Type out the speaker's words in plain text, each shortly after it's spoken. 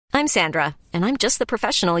I'm Sandra, and I'm just the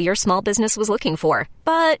professional your small business was looking for.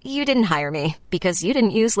 But you didn't hire me because you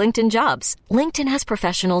didn't use LinkedIn Jobs. LinkedIn has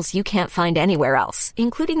professionals you can't find anywhere else,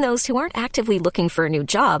 including those who aren't actively looking for a new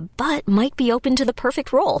job, but might be open to the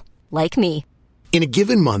perfect role, like me. In a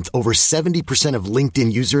given month, over 70% of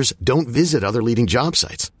LinkedIn users don't visit other leading job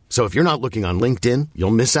sites. So if you're not looking on LinkedIn,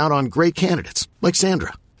 you'll miss out on great candidates like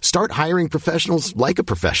Sandra. Start hiring professionals like a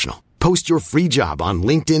professional. Post your free job on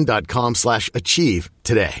linkedin.com/achieve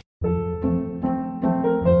today.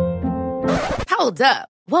 Hold up.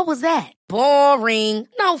 What was that? Boring.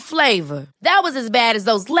 No flavor. That was as bad as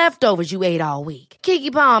those leftovers you ate all week.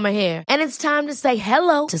 Keke Palmer here. And it's time to say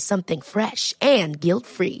hello to something fresh and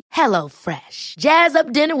guilt-free. Hello Fresh. Jazz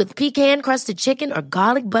up dinner with pecan-crusted chicken or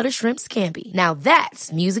garlic butter shrimp scampi. Now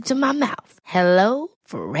that's music to my mouth. Hello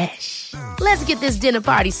Fresh. Let's get this dinner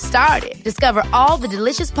party started. Discover all the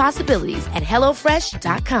delicious possibilities at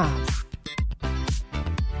HelloFresh.com.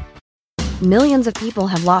 Millions of people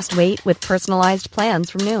have lost weight with personalized plans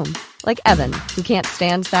from Noom. Like Evan, who can't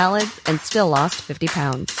stand salads and still lost 50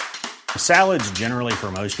 pounds. Salads generally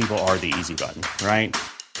for most people are the easy button, right?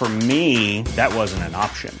 For me, that wasn't an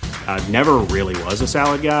option. I never really was a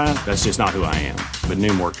salad guy. That's just not who I am. But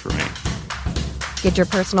Noom worked for me. Get your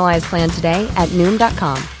personalized plan today at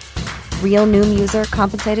Noom.com. Real Noom user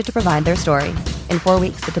compensated to provide their story. In 4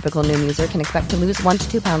 weeks, the typical Noom user can expect to lose 1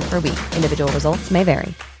 to 2 pounds per week. Individual results may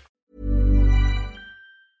vary.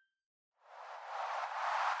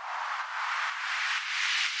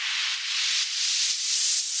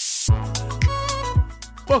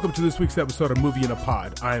 Welcome to this week's episode of Movie in a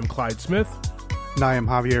Pod. I am Clyde Smith. And I am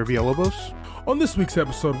Javier Villalobos. On this week's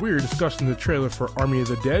episode, we are discussing the trailer for Army of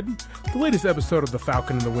the Dead, the latest episode of The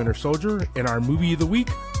Falcon and the Winter Soldier, and our movie of the week,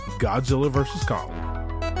 Godzilla vs. Kong.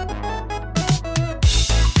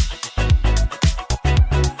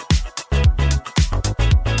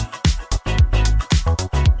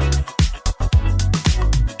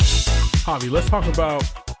 Javi, let's talk about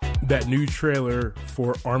that new trailer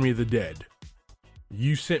for Army of the Dead.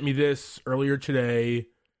 You sent me this earlier today.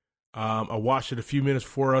 I watched it a few minutes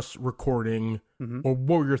before us recording. Mm-hmm. Well,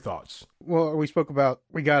 what were your thoughts? Well,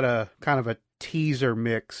 we got a kind of a teaser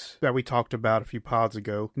mix that we talked about a few pods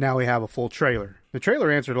ago. Now we have a full trailer. The trailer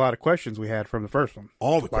answered a lot of questions we had from the first one.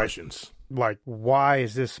 All the questions. Like, why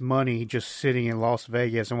is this money just sitting in Las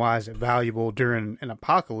Vegas and why is it valuable during an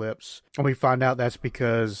apocalypse? And we find out that's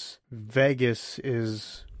because Vegas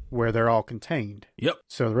is where they're all contained. Yep.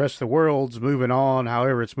 So the rest of the world's moving on,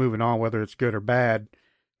 however it's moving on, whether it's good or bad,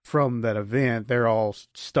 from that event. They're all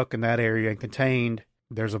stuck in that area and contained.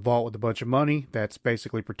 There's a vault with a bunch of money that's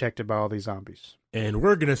basically protected by all these zombies. And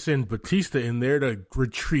we're going to send Batista in there to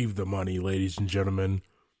retrieve the money, ladies and gentlemen.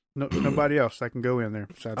 No, nobody else that can go in there.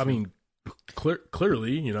 I mean,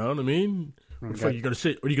 clearly, you know what I mean? Okay. Are you going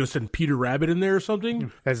to send Peter Rabbit in there or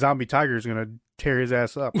something? That zombie tiger is going to tear his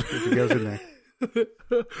ass up if he goes in there.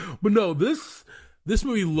 But no, this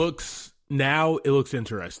movie looks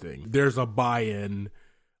interesting. There's a buy-in.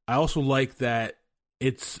 I also like that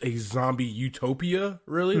it's a zombie utopia,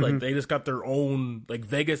 really. Mm-hmm. Like, they just got their own, like,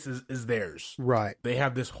 Vegas is theirs. Right. They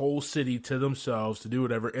have this whole city to themselves to do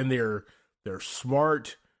whatever, and they're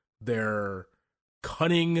smart, they're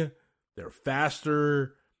cunning, they're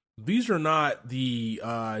faster. These are not the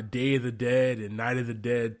Day of the Dead and Night of the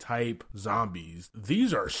Dead type zombies.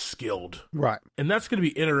 These are skilled. Right. And that's going to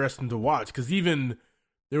be interesting to watch, because even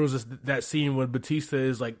there was that scene when Batista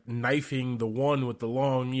is like knifing the one with the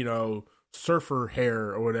long, surfer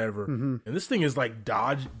hair or whatever. Mm-hmm. And this thing is like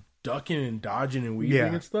ducking and dodging and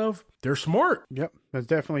weaving and stuff. They're smart. Yep. That's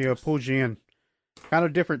definitely a pulls you in. Kind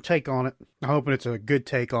of different take on it. I'm hoping it's a good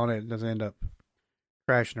take on it. It doesn't end up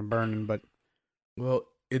crashing and burning, but. Well,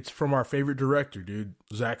 it's from our favorite director, dude,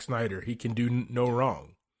 Zack Snyder. He can do no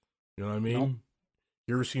wrong. You know what I mean? Nope.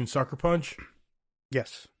 You ever seen Sucker Punch?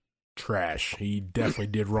 Yes. Trash. He definitely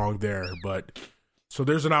did wrong there, but so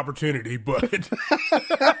there's an opportunity, but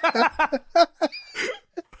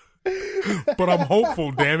but I'm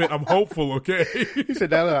hopeful, damn it. I'm hopeful, okay? He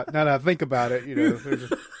said, now that I think about it,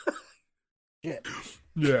 just...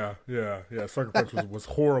 Yeah. Sucker Punch was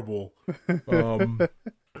horrible. All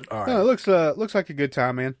right. No, it looks like a good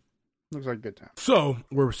time, man. Looks like a good time. So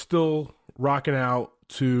we're still rocking out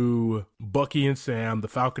to Bucky and Sam, the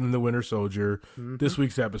Falcon and the Winter Soldier. Mm-hmm. This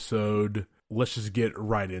week's episode. Let's just get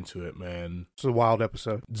right into it, man. It's a wild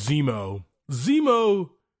episode. Zemo. Zemo.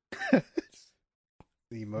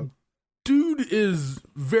 Dude is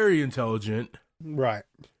very intelligent. Right.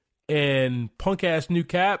 And punk ass New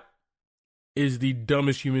Cap is the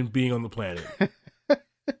dumbest human being on the planet.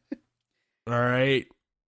 All right.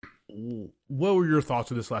 What were your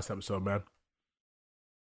thoughts of this last episode, man?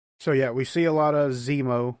 So yeah, we see a lot of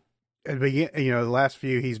Zemo. At the beginning, the last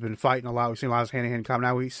few he's been fighting a lot. We've seen a lot of his hand-to-hand combat.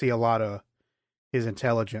 Now we see a lot of his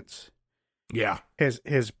intelligence. Yeah.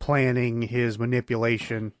 His planning, his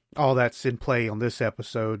manipulation, all that's in play on this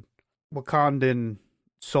episode. Wakandan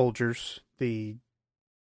soldiers, the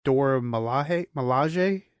Dora Milaje?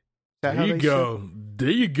 There you go.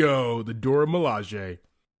 There you go. The Dora Milaje.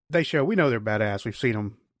 We know they're badass. We've seen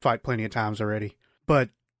them fight plenty of times already. But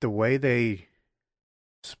the way they,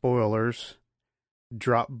 spoilers,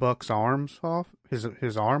 drop Buck's arms off,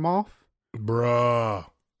 his arm off. Bruh.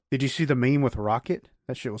 Did you see the meme with Rocket?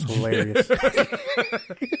 That shit was hilarious.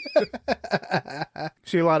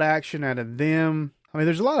 See a lot of action out of them. I mean,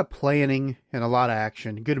 there's a lot of planning and a lot of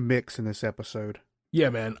action. Good mix in this episode. Yeah,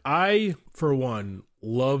 man. I, for one,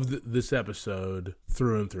 loved this episode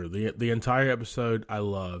through and through. The entire episode I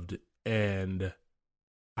loved, and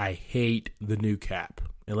I hate the new Cap.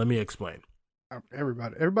 And let me explain.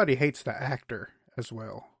 Everybody hates the actor as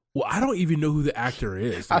well. Well, I don't even know who the actor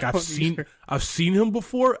is. Like I've seen him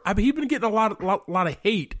before. I mean, he's been getting a lot of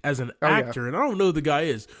hate as an actor, and I don't know who the guy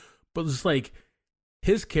is. But it's like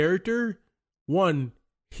his character. One,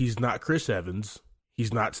 he's not Chris Evans.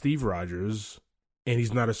 He's not Steve Rogers. And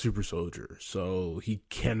he's not a super soldier, so he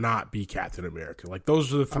cannot be Captain America. Like,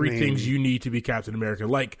 those are the three things you need to be Captain America.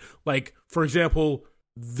 Like, for example,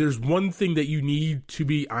 there's one thing that you need to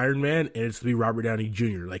be Iron Man, and it's to be Robert Downey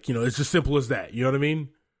Jr. Like, it's as simple as that. You know what I mean?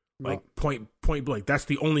 Like, point blank. That's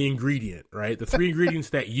the only ingredient, right? The three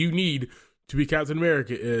ingredients that you need to be Captain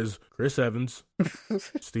America is Chris Evans,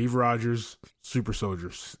 Steve Rogers, super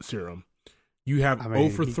soldier serum. You have 0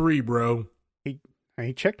 for 3, bro.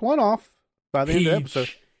 He checked one off. By the end of the episode,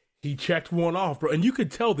 he checked one off, bro, and you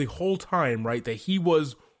could tell the whole time, right, that he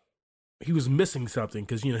was missing something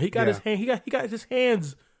because he got his hand, he got his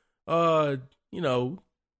hands, got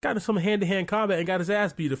in some hand-to-hand combat and got his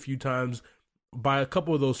ass beat a few times by a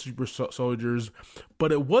couple of those super soldiers,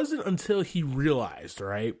 but it wasn't until he realized,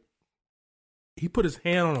 right, he put his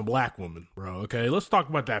hand on a black woman, bro. Okay, let's talk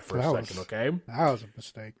about that for a second, okay? That was a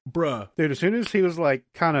mistake, bruh. Dude, as soon as he was like,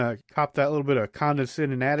 kind of copped that little bit of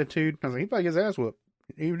condescending attitude, I was like, he probably gets his ass whooped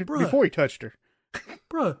even before he touched her,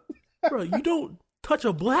 bruh. You don't touch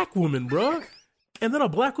a black woman, bruh, and then a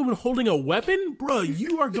black woman holding a weapon, bruh.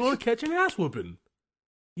 You are gonna catch an ass whooping.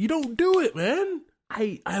 You don't do it, man.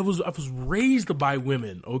 I was raised by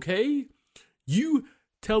women, okay? You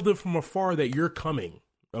tell them from afar that you're coming.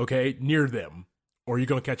 Okay, near them, or you're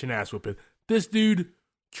gonna catch an ass whooping. This dude,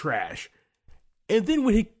 trash. And then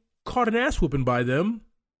when he caught an ass whooping by them,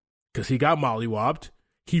 because he got mollywopped,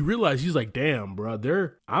 he realized, he's like, damn,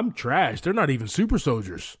 bro, I'm trash. They're not even super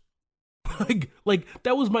soldiers. like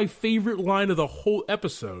that was my favorite line of the whole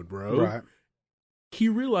episode, bro. Right. He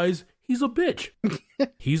realized he's a bitch.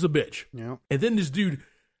 He's a bitch. Yeah. And then this dude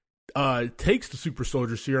takes the super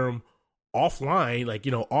soldier serum offline, like,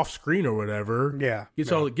 off screen or whatever. Yeah.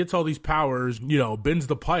 Gets all these powers, bends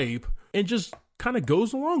the pipe and just kind of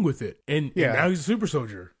goes along with it. And now he's a super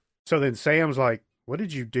soldier. So then Sam's like, what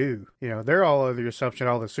did you do? They're all under the assumption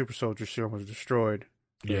all the super soldier serum was destroyed.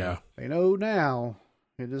 Yeah. They know now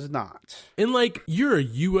it is not. And like, you're a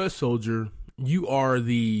U.S. soldier. You are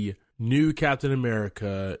the new Captain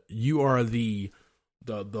America. You are the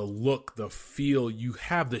look, the feel. You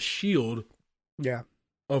have the shield. Yeah.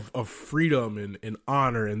 Of freedom and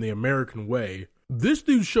honor and the American way. This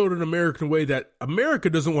dude showed an American way that America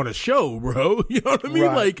doesn't want to show, bro. You know what I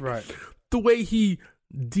mean? Right. The way he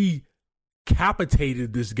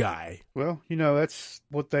decapitated this guy. Well, that's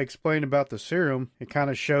what they explain about the serum. It kind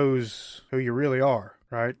of shows who you really are,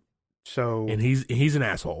 right? So, and he's an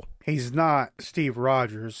asshole. He's not Steve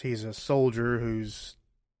Rogers. He's a soldier who's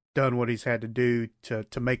done what he's had to do to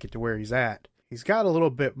make it to where he's at. He's got a little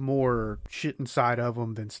bit more shit inside of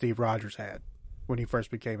him than Steve Rogers had when he first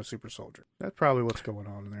became a super soldier. That's probably what's going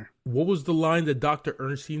on in there. What was the line that Dr.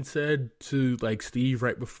 Ernestine said to like Steve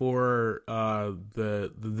right before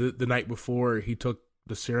the night before he took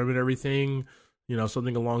the serum and everything?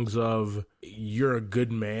 Something along of, you're a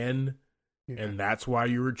good man, and that's why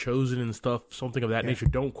you were chosen and stuff, something of that nature.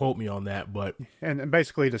 Don't quote me on that, but and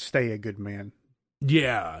basically to stay a good man.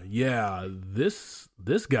 Yeah. This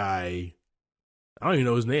guy, I don't even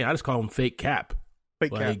know his name. I just call him Fake Cap.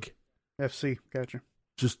 Fake Cap. FC, gotcha.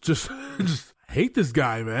 Just hate this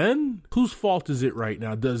guy, man. Whose fault is it right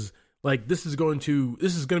now? This is going to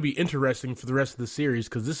be interesting for the rest of the series,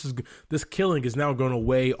 because this killing is now going to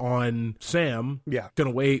weigh on Sam. Yeah.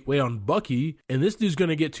 Going to weigh on Bucky, and this dude's going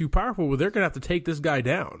to get too powerful where they're going to have to take this guy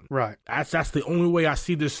down. Right. That's the only way I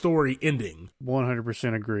see this story ending.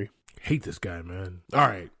 100% agree. Hate this guy, man. All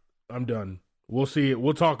right, I'm done. We'll see it.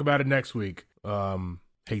 We'll talk about it next week.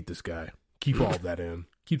 Hate this guy. Keep all of that in.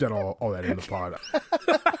 Keep that all that in the pod.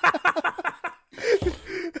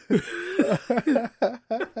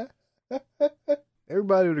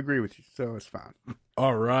 Everybody would agree with you, so it's fine.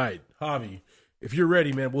 All right, Javi, if you're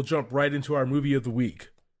ready, man, we'll jump right into our movie of the week.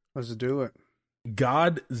 Let's do it.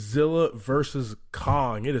 Godzilla vs.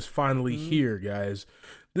 Kong. It is finally here, guys.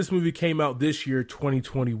 This movie came out this year,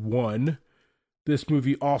 2021. This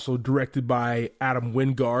movie also directed by Adam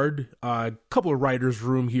Wingard. A couple of writers'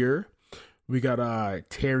 room here. We got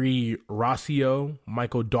Terry Rossio,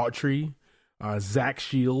 Michael Daughtry, Zach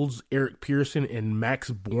Shields, Eric Pearson, and Max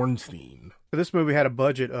Bornstein. So this movie had a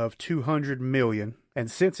budget of $200 million.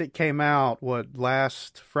 And since it came out,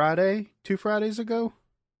 last Friday? 2 Fridays ago?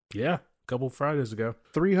 Yeah, a couple Fridays ago.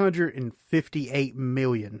 $358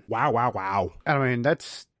 million. Wow. I mean,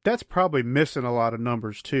 that's probably missing a lot of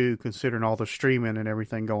numbers, too, considering all the streaming and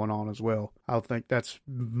everything going on as well. I think that's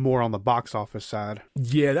more on the box office side.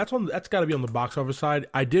 Yeah, that's got to be on the box office side.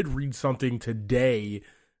 I did read something today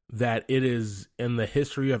that it is in the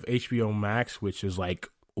history of HBO Max, which is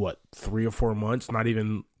 3 or 4 months, not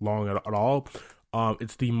even long at all.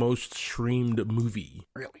 It's the most streamed movie.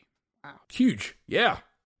 Really? Wow. Huge. Yeah.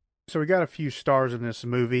 So we got a few stars in this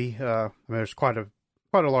movie. There's quite a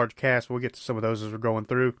large cast. We'll get to some of those as we're going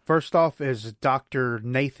through. First off is Dr.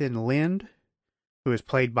 Nathan Lind, who is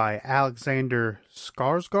played by Alexander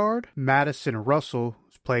Skarsgård. Madison Russell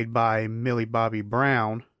is played by Millie Bobby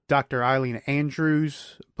Brown. Dr. Eileen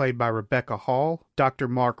Andrews, played by Rebecca Hall. Dr.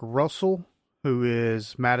 Mark Russell, who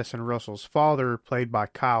is Madison Russell's father, played by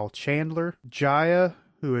Kyle Chandler. Jaya,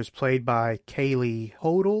 who is played by Kaylee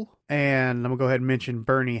Hodel. And I'm going to go ahead and mention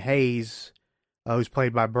Bernie Hayes, who's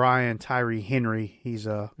played by Brian Tyree Henry. He's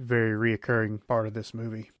a very reoccurring part of this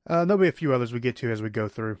movie. There'll be a few others we get to as we go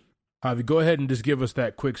through. Javi, go ahead and just give us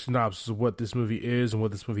that quick synopsis of what this movie is and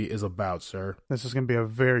what this movie is about, sir. This is going to be a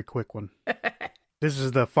very quick one. This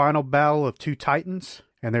is the final battle of two titans,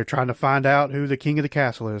 and they're trying to find out who the king of the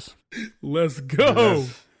castle is. Let's go!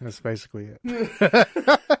 That's basically it.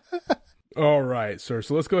 All right, sir.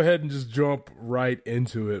 So let's go ahead and just jump right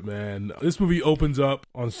into it, man. This movie opens up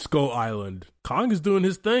on Skull Island. Kong is doing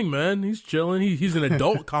his thing, man. He's chilling. He's an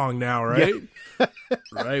adult Kong now, right?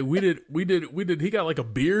 Right. We did. He got like a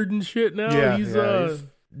beard and shit now. Yeah, he's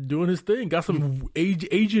doing his thing. Got some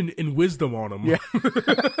age and wisdom on him. Yeah.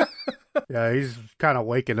 Yeah, he's kind of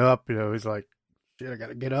waking up. He's like, shit, I got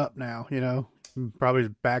to get up now. Probably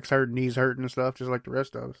his back's hurting, knees hurting and stuff, just like the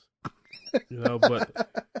rest of us.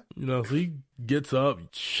 So he gets up,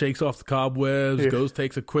 shakes off the cobwebs, goes,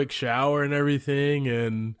 takes a quick shower and everything,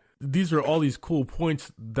 and these are all these cool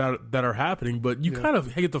points that are happening, but you kind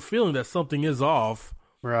of get the feeling that something is off.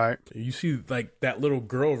 Right. You see like that little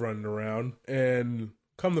girl running around, and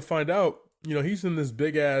come to find out, he's in this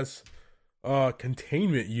big ass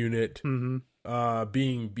containment unit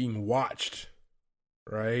being watched.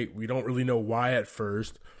 Right? We don't really know why at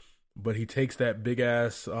first. But he takes that big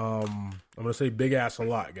ass, I'm going to say big ass a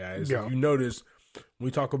lot, guys. Yeah. If you notice, when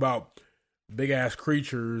we talk about big ass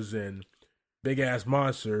creatures and big ass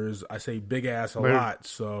monsters, I say big ass a lot.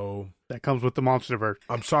 So that comes with the Monsterverse.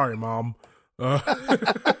 I'm sorry, Mom.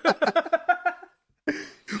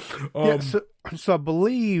 So I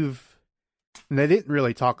believe, and they didn't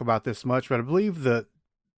really talk about this much, but I believe that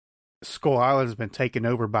Skull Island has been taken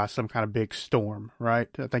over by some kind of big storm, right?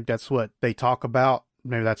 I think that's what they talk about.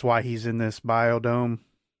 Maybe that's why he's in this biodome.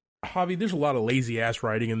 Javi, there's a lot of lazy ass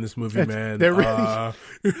writing in this movie, man. There really, I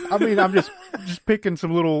mean, I'm just picking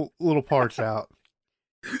some little parts out,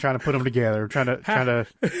 trying to put them together, trying to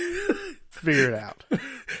figure it out.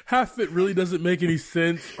 Half it really doesn't make any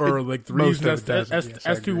sense, or like the reason as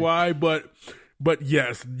to why. But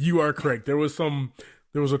yes, you are correct. There was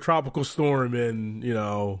a tropical storm, and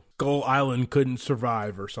Skull Island couldn't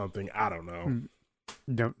survive or something. I don't know.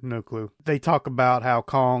 No clue. They talk about how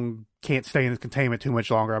Kong can't stay in the containment too much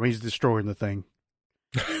longer. I mean, he's destroying the thing.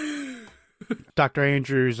 Dr.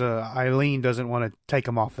 Andrews, Eileen doesn't want to take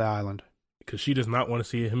him off the island. Because she does not want to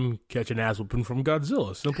see him catch an ass whooping from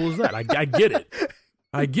Godzilla. Simple as that. I get it.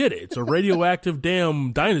 I get it. It's a radioactive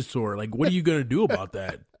damn dinosaur. Like, what are you going to do about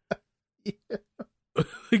that?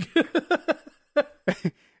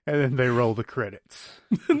 And then they roll the credits.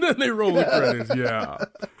 Yeah.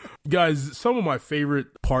 Guys, some of my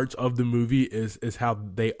favorite parts of the movie is how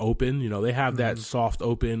they open. They have that soft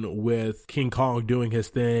open with King Kong doing his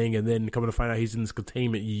thing and then coming to find out he's in this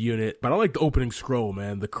containment unit. But I like the opening scroll,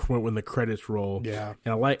 man, when the credits roll. Yeah.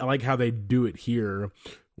 And I like how they do it here,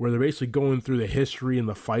 where they're basically going through the history and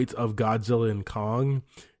the fights of Godzilla and Kong,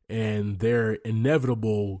 and they're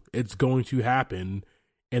inevitable. It's going to happen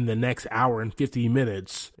in the next hour and 50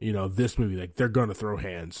 minutes, this movie, like, they're going to throw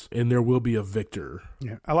hands and there will be a victor.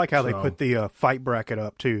 Yeah. I like how they put the fight bracket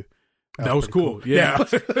up too. That was cool. Yeah.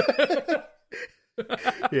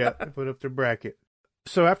 Yeah, they put up the bracket.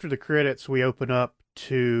 So after the credits, we open up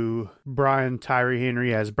to Brian Tyree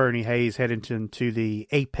Henry as Bernie Hayes heading to the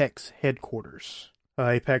Apex headquarters.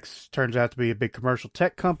 Apex turns out to be a big commercial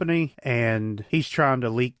tech company, and he's trying to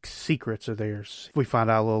leak secrets of theirs. We find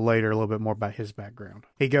out a little later a little bit more about his background.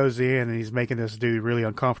 He goes in, and he's making this dude really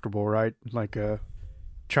uncomfortable, right? Like,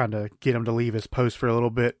 trying to get him to leave his post for a little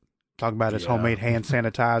bit. Talking about his homemade hand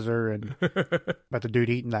sanitizer and about the dude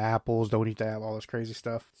eating the apples, don't eat the apple, all this crazy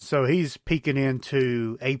stuff. So he's peeking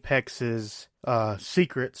into Apex's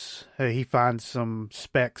secrets. He finds some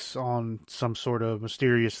specs on some sort of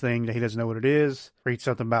mysterious thing that he doesn't know what it is. Reads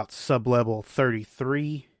something about sub-level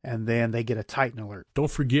 33, and then they get a Titan alert. Don't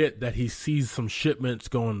forget that he sees some shipments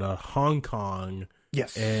going to Hong Kong.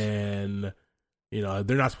 Yes. And...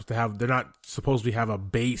 they're not supposed to have a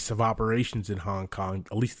base of operations in Hong Kong,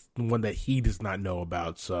 at least one that he does not know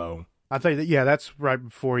about. So I think that, that's right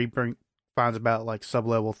before he finds about like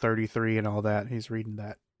sub-level 33 and all that. He's reading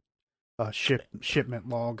that shipment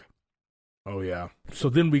log. Oh yeah. So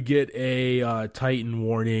then we get a Titan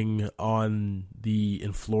warning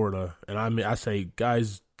in Florida, and I say,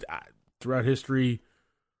 guys, throughout history,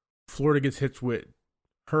 Florida gets hit with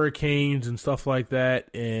hurricanes and stuff like that,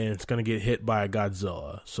 and it's going to get hit by a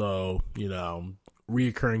Godzilla. So,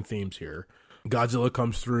 reoccurring themes here. Godzilla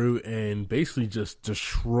comes through and basically just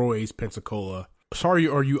destroys Pensacola. Sorry,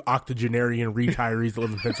 are you octogenarian retirees that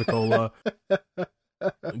live in Pensacola?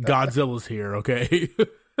 Godzilla's here, okay?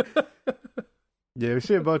 Yeah, we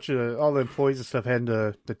see a bunch of all the employees and stuff heading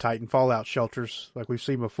to the Titan fallout shelters like we've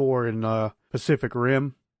seen before in Pacific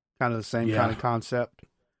Rim. Kind of the same kind of concept.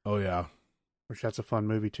 Oh, yeah. Which that's a fun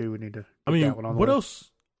movie too. We need to. That one on what else?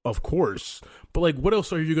 Of course, but like, what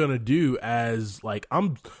else are you gonna do? As like,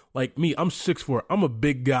 I'm 6'4". I'm a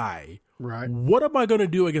big guy. Right. What am I gonna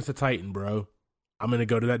do against a Titan, bro? I'm gonna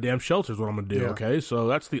go to that damn shelter. Is what I'm gonna do. Yeah. Okay, so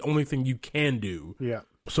that's the only thing you can do. Yeah.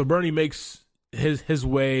 So Bernie makes his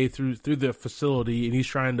way through the facility, and he's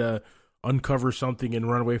trying to uncover something and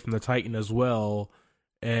run away from the Titan as well.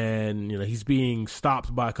 And he's being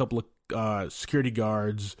stopped by a couple of security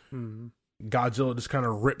guards. Mm-hmm. Godzilla just kind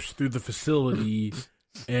of rips through the facility,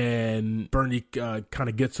 and Bernie kind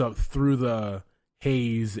of gets up through the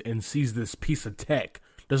haze and sees this piece of tech.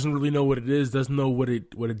 Doesn't really know what it is, doesn't know what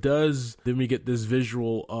it does. Then we get this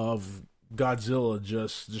visual of Godzilla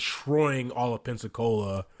just destroying all of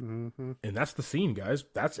Pensacola. Mm-hmm. And that's the scene, guys.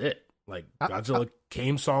 That's it. Like, Godzilla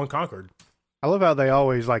came, saw, and conquered. I love how they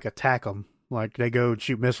always, like, attack him. Like, they go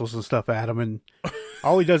shoot missiles and stuff at him, and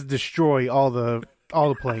all he does is destroy all the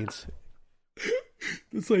planes.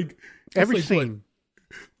 It's like every scene,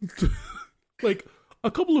 like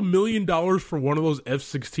a couple of $1 million for one of those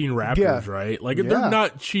F-16 Raptors, right? Like they're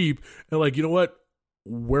not cheap, and like, you know what?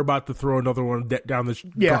 We're about to throw another one down this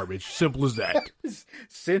garbage. Simple as that.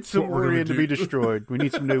 Send some more in to be destroyed. We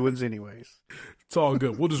need some new ones, anyways. It's all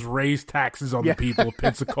good. We'll just raise taxes on the people of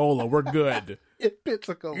Pensacola. We're good.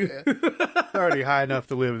 Pensacola. It's already high enough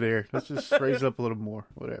to live there. Let's just raise up a little more.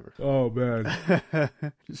 Whatever. Oh, man.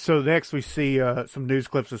 So next we see some news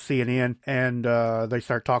clips of CNN, and they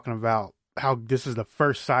start talking about how this is the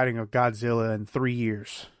first sighting of Godzilla in 3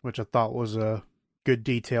 years, which I thought was a good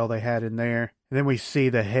detail they had in there. And then we see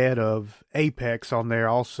the head of Apex on there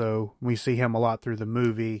also. We see him a lot through the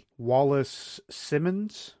movie. Wallace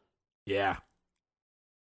Simmons. Yeah.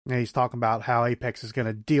 And he's talking about how Apex is going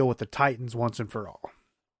to deal with the Titans once and for all.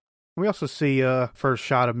 We also see first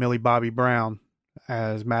shot of Millie Bobby Brown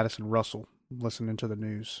as Madison Russell listening to the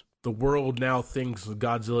news. The world now thinks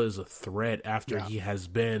Godzilla is a threat after he has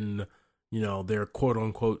been, their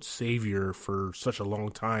quote-unquote savior for such a long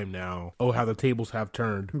time now. Oh, how the tables have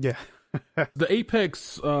turned. Yeah. The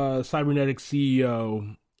Apex Cybernetics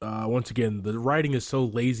CEO, once again, the writing is so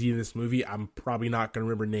lazy in this movie, I'm probably not going to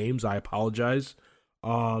remember names. I apologize.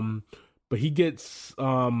 But he gets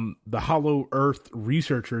the Hollow Earth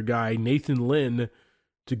researcher guy, Nathan Lynn,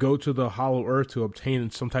 to go to the Hollow Earth to obtain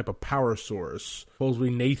some type of power source. Supposedly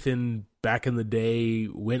Nathan, back in the day,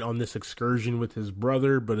 went on this excursion with his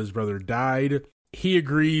brother, but his brother died. He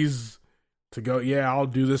agrees to go, I'll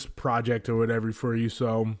do this project or whatever for you.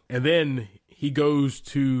 So, and then he goes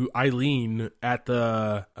to Eileen at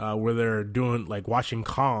the, where they're doing, like, watching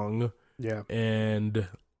Kong. Yeah. And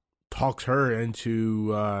talks her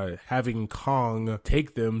into having Kong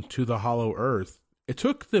take them to the Hollow Earth. It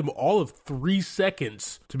took them all of 3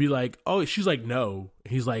 seconds to be like, oh, she's like, no.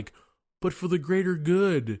 He's like, but for the greater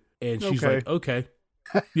good. And she's like, okay.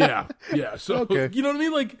 Yeah. So, Okay. you know what I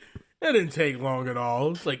mean? Like, that didn't take long at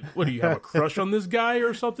all. It's like, what, do you have a crush on this guy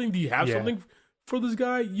or something? Do you have something for this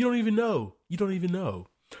guy? You don't even know.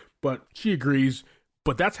 But she agrees.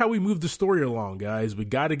 But that's how we move the story along, guys. We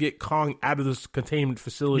got to get Kong out of this containment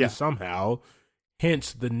facility somehow.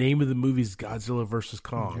 Hence, the name of the movie is Godzilla vs.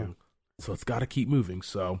 Kong. Yeah. So it's got to keep moving.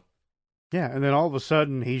 So, yeah, and then all of a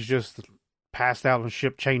sudden, he's just passed out on a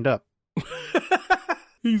ship, chained up.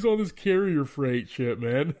 He's on this carrier freight ship,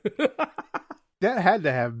 man. That had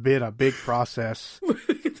to have been a big process.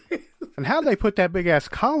 And how'd they put that big ass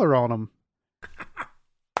collar on him?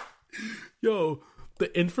 Yo,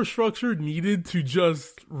 the infrastructure needed to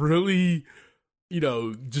just really,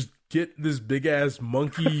 just get this big ass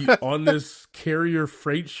monkey on this carrier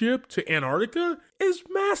freight ship to Antarctica is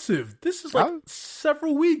massive. This is like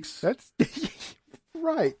several weeks. That's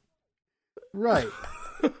right.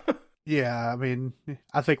 Yeah, I mean,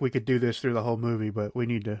 I think we could do this through the whole movie, but we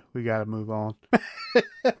got to move on.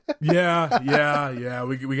 Yeah.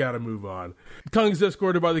 We got to move on. Kong's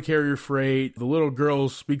escorted by the carrier freight. The little girl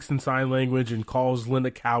speaks in sign language and calls Lynn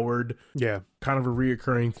a coward. Yeah. Kind of a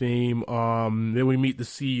reoccurring theme. Then we meet the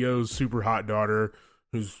CEO's super hot daughter,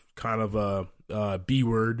 who's kind of a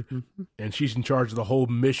B-word, and she's in charge of the whole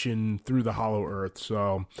mission through the Hollow Earth.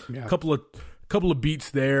 So a couple of beats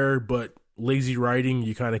there, but lazy writing,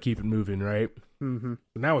 you kind of keep it moving, right? Mm-hmm.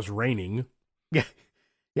 Now it's raining. Yeah,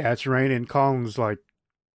 it's raining. Kong's like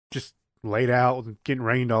just laid out, getting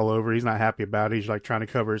rained all over. He's not happy about it. He's like trying to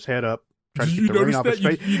cover his head up, trying to keep the rain off his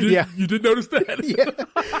face. You did notice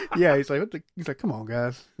that? Yeah. He's like, come on,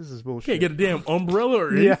 guys, this is bullshit. Can't get a damn umbrella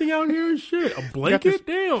or anything out here and shit. A blanket,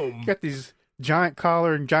 damn. Got these giant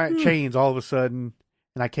collar and giant chains all of a sudden,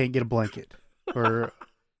 and I can't get a blanket or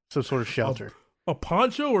some sort of shelter. A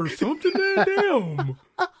poncho or something, man? Damn.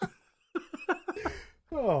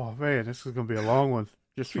 Oh, man, this is going to be a long one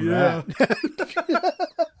just from that.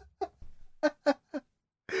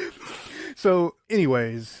 So,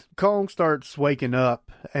 anyways, Kong starts waking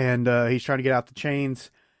up, and he's trying to get out the chains,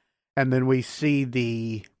 and then we see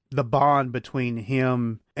the bond between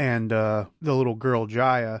him and the little girl,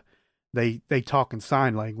 Jaya. They talk in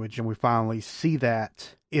sign language, and we finally see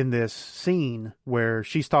that in this scene where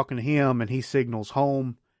she's talking to him and he signals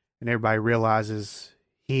home, and everybody realizes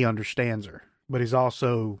he understands her. But he's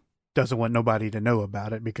also doesn't want nobody to know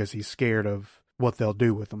about it because he's scared of what they'll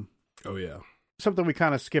do with him. Oh, yeah. Something we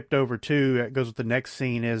kind of skipped over, too, that goes with the next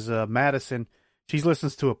scene, is Madison. She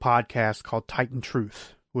listens to a podcast called Titan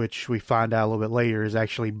Truth, which we find out a little bit later is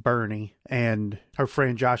actually Bernie. And her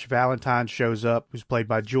friend Josh Valentine shows up, who's played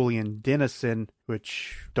by Julian Dennison,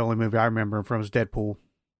 which the only movie I remember him from is Deadpool.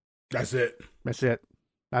 That's it.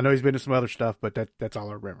 I know he's been in some other stuff, but that's all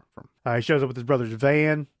I remember from. He shows up with his brother's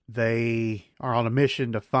van. They are on a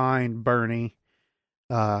mission to find Bernie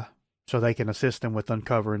so they can assist him with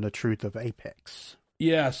uncovering the truth of Apex.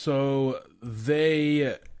 Yeah, so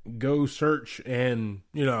they go search and,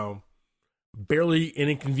 barely an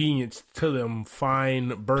inconvenience to them,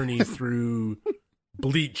 find Bernie through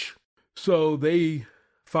bleach. So they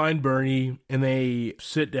find Bernie and they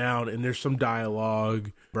sit down and there's some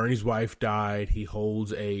dialogue. Bernie's wife died. He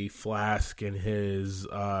holds a flask in his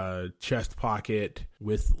chest pocket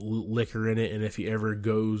with liquor in it, and if he ever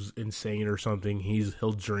goes insane or something,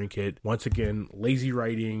 he'll drink it. Once again, lazy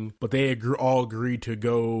writing, but they all agree to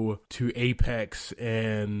go to Apex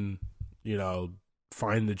and,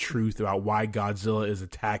 find the truth about why Godzilla is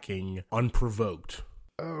attacking unprovoked.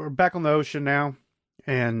 We're back on the ocean now,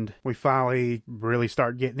 and we finally really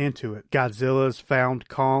start getting into it. Godzilla's found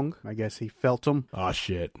Kong. I guess he felt him. Oh,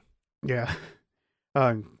 shit. Yeah.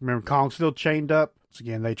 Remember, Kong's still chained up. So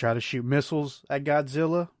again, they try to shoot missiles at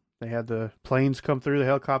Godzilla. They had the planes come through, the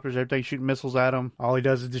helicopters, everything shooting missiles at him. All he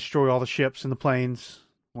does is destroy all the ships and the planes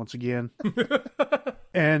once again.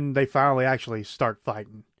 And they finally actually start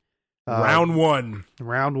fighting. Round one.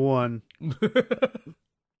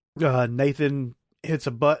 Nathan hits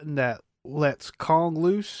a button that lets Kong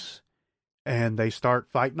loose, and they start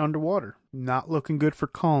fighting underwater. Not looking good for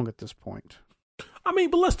Kong at this point. I mean,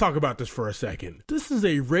 but let's talk about this for a second. This is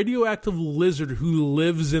a radioactive lizard who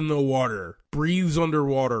lives in the water, breathes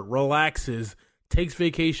underwater, relaxes, takes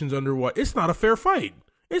vacations underwater. It's not a fair fight.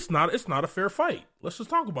 It's not a fair fight. Let's just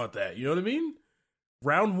talk about that. You know what I mean?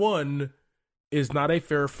 Round one is not a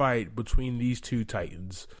fair fight between these two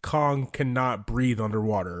titans. Kong cannot breathe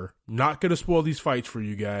underwater. Not going to spoil these fights for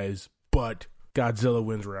you guys, but Godzilla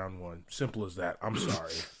wins round one. Simple as that. I'm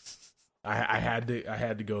sorry. I had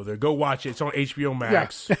to go there. Go watch it. It's on HBO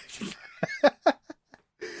Max.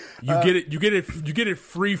 Yeah. You get it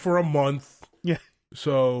free for a month. Yeah.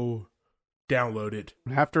 So download it.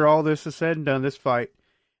 After all this is said and done, this fight,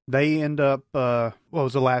 They end up, what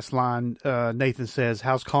was the last line? Nathan says,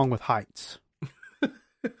 "How's Kong with heights?"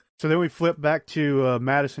 So then we flip back to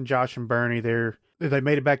Madison, Josh, and Bernie. They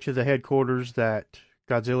made it back to the headquarters that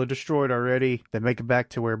Godzilla destroyed already. They make it back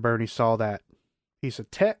to where Bernie saw that piece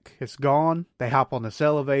of tech. It's gone. They hop on this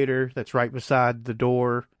elevator that's right beside the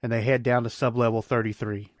door, and they head down to sublevel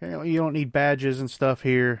 33. You don't need badges and stuff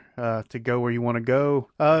here to go where you want to go.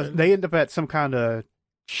 They end up at some kind of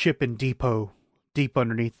shipping depot deep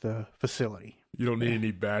underneath the facility. You don't need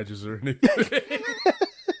any badges or anything.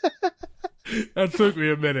 That took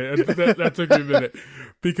me a minute. That took me a minute.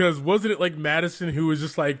 Because wasn't it like Madison who was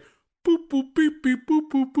just like, boop, boop, beep, beep, boop,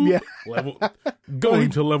 boop, boop. Yeah. Going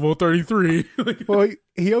to level 33. Well,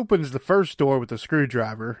 he opens the first door with a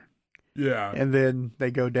screwdriver. Yeah. And then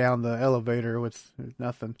they go down the elevator with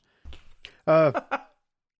nothing. So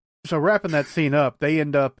wrapping that scene up, they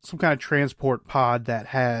end up some kind of transport pod that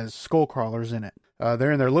has skull crawlers in it.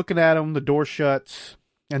 They're in there looking at them, the door shuts,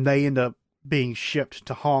 and they end up being shipped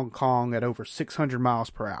to Hong Kong at over 600 miles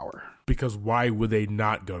per hour. Because why would they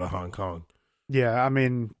not go to Hong Kong? Yeah, I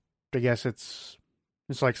mean, I guess it's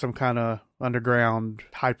like some kind of underground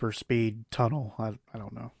hyperspeed tunnel. I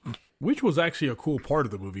don't know. Which was actually a cool part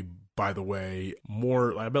of the movie, by the way.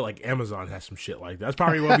 I bet like Amazon has some shit like that. That's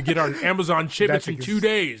probably why we get our Amazon shipments in 2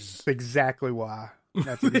 days. Exactly why.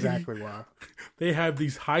 That's exactly why. They have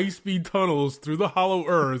these high-speed tunnels through the hollow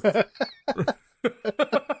earth.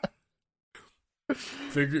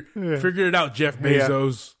 Figure it out, Jeff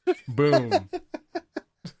Bezos. Yeah. Boom.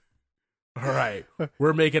 All right.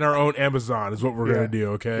 We're making our own Amazon is what we're going to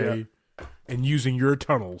do, okay? Yeah. And using your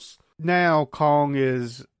tunnels. Now Kong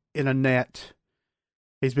is in a net.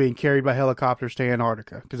 He's being carried by helicopters to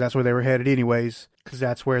Antarctica because that's where they were headed anyways, because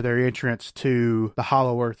that's where their entrance to the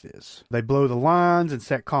hollow earth is. They blow the lines and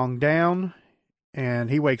set Kong down, and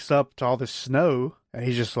he wakes up to all this snow, and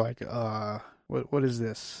he's just like, what is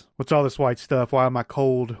this? What's all this white stuff? Why am I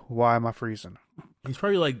cold? Why am I freezing? He's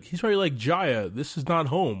probably like Jaya, this is not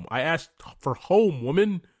home. I asked for home,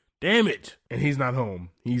 woman. Damn it. And he's not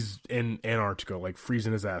home. He's in Antarctica, like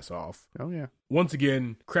freezing his ass off. Oh, yeah. Once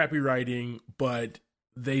again, crappy writing, but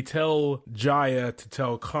they tell Jaya to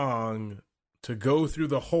tell Kong to go through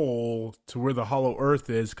the hole to where the hollow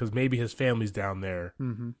earth is because maybe his family's down there.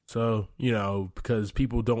 Mm-hmm. So, because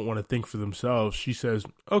people don't want to think for themselves, she says,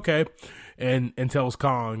 okay, and tells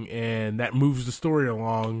Kong, and that moves the story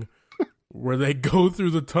along where they go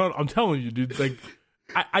through the tunnel. I'm telling you, dude, like,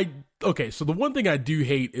 okay, so the one thing I do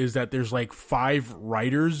hate is that there's like 5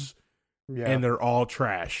 writers and they're all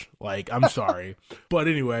trash. Like, I'm sorry. But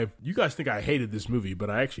anyway, you guys think I hated this movie, but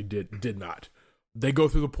I actually did not. They go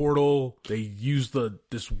through the portal. They use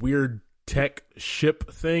this weird tech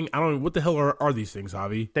ship thing. I don't know. What the hell are these things,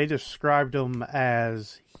 Javi? They described them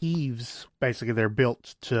as heaves. Basically, they're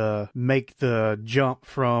built to make the jump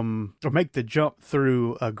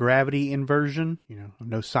through a gravity inversion. I'm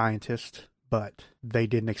no scientist, but they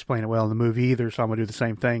didn't explain it well in the movie either, so I'm going to do the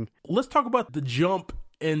same thing. Let's talk about the jump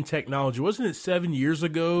in technology. Wasn't it 7 years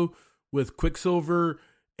ago with Quicksilver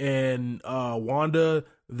and Wanda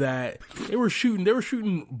that they were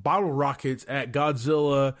shooting bottle rockets at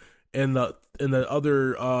Godzilla and the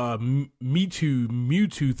other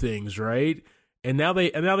Mewtwo things, right? And now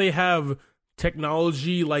they have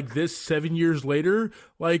technology like this 7 years later.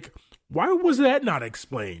 Like, why was that not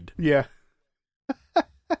explained? Yeah.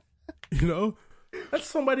 That's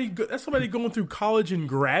somebody going through college and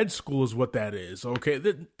grad school is what that is. Okay,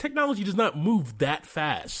 the technology does not move that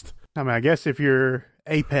fast. I mean, I guess if you're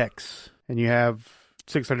Apex and you have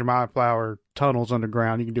 600 mile per hour tunnels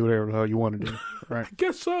underground, you can do whatever the hell you want to do, right? I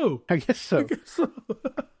guess so.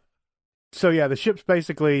 So yeah, the ship's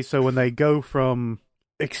basically, so when they go from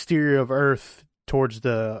exterior of Earth towards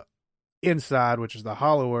the inside, which is the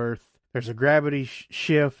hollow Earth, there's a gravity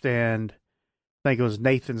shift, and I think it was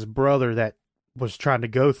Nathan's brother that was trying to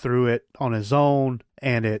go through it on his own,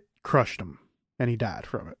 and it crushed him, and he died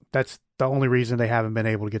from it. That's the only reason they haven't been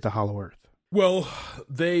able to get to hollow Earth. Well,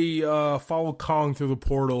 they follow Kong through the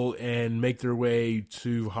portal and make their way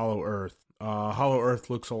to hollow Earth. Hollow Earth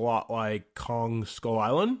looks a lot like Kong Skull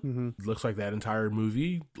Island. Mm-hmm. It looks like that entire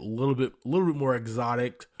movie. A little bit more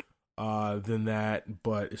exotic than that,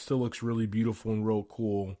 but it still looks really beautiful and real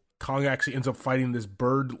cool. Kong actually ends up fighting this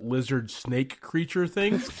bird, lizard, snake creature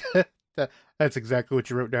thing. That's exactly what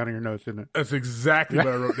you wrote down in your notes, isn't it? That's exactly what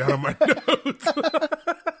I wrote down on my notes.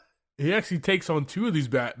 He actually takes on 2 of these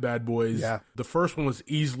bad boys. Yeah. The first one was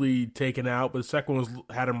easily taken out, but the second one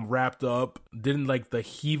had him wrapped up. Didn't like the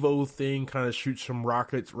Hevo thing kind of shoot some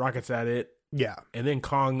rockets at it. Yeah. And then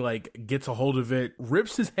Kong like gets a hold of it,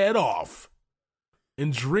 rips his head off,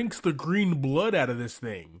 and drinks the green blood out of this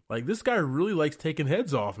thing. Like, this guy really likes taking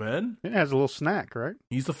heads off, man. It has a little snack, right?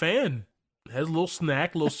 He's a fan. Has a little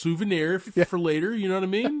snack, a little souvenir for later, you know what I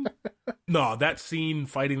mean? No, that scene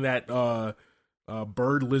fighting that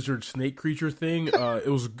bird, lizard, snake creature thing, it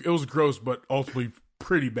was gross, but ultimately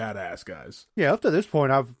pretty badass, guys. Yeah, up to this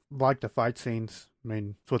point, I've liked the fight scenes. I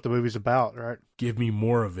mean, it's what the movie's about, right? Give me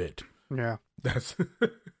more of it. Yeah. That's...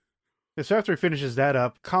 So after he finishes that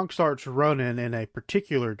up, Kong starts running in a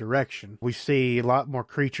particular direction. We see a lot more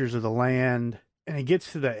creatures of the land, and he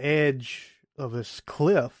gets to the edge of this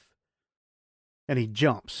cliff, and he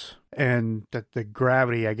jumps. And the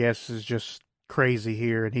gravity, I guess, is just crazy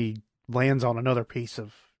here, and he lands on another piece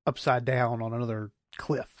of upside down on another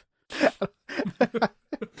cliff.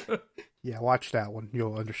 Yeah, watch that one.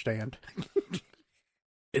 You'll understand.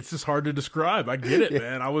 It's just hard to describe. I get it,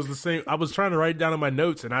 man. I was the same. I was trying to write it down in my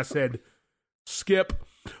notes, and I said, skip.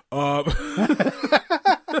 I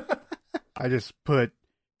just put,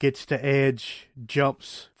 gets to edge,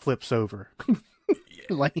 jumps, flips over.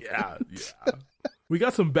 Yeah. We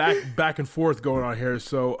got some back and forth going on here.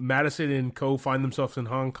 So Madison and Co find themselves in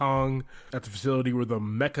Hong Kong at the facility where the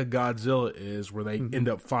Mecha Godzilla is, where they end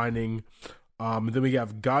up finding. And then we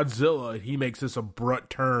have Godzilla. He makes this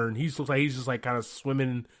abrupt turn. He looks like he's just like kind of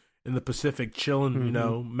swimming in the Pacific, chilling, you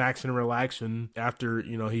know, maxing and relaxing after,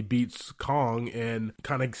 you know, he beats Kong and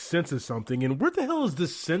kind of senses something. And where the hell is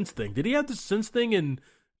this sense thing? Did he have the sense thing in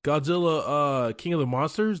Godzilla King of the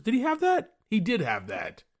Monsters? Did he have that? He did have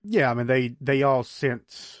that. Yeah, I mean, they all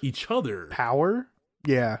sense each other. Power?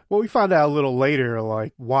 Yeah. Well, we find out a little later,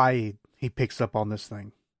 like, why he picks up on this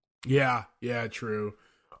thing. Yeah, true.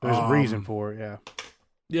 There's a reason for it, yeah.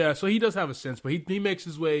 Yeah, so he does have a sense, but he makes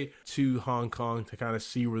his way to Hong Kong to kind of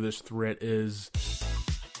see where this threat is.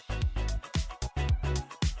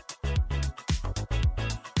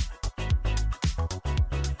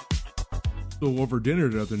 So over dinner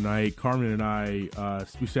the other night, Carmen and I,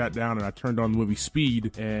 we sat down and I turned on the movie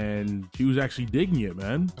Speed, and she was actually digging it,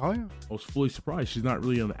 man. Oh, yeah. I was fully surprised. She's not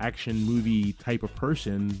really an action movie type of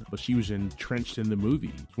person, but she was entrenched in the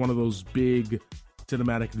movie. It's one of those big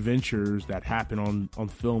cinematic adventures that happen on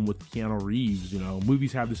film with Keanu Reeves. You know,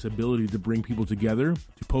 movies have this ability to bring people together,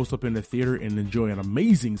 to post up in the theater and enjoy an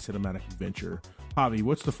amazing cinematic adventure. Javi,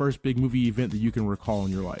 what's the first big movie event that you can recall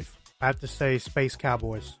in your life? I have to say Space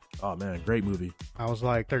Cowboys. Oh, man, great movie. I was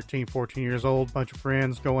like 13, 14 years old, bunch of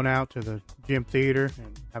friends going out to the gym theater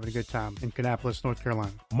and having a good time in Kannapolis, North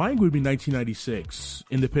Carolina. Mine would be 1996,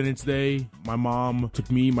 Independence Day. My mom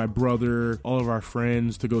took me, my brother, all of our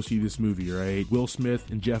friends to go see this movie, right? Will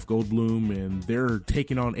Smith and Jeff Goldblum, and they're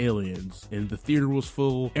taking on aliens. And the theater was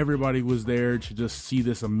full. Everybody was there to just see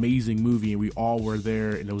this amazing movie, and we all were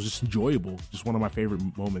there, and it was just enjoyable. Just one of my favorite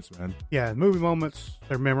moments, man. Yeah, movie moments,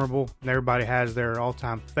 they're memorable, and everybody has their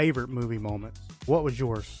all-time favorite movie moments. What was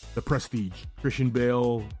yours? The Prestige. Christian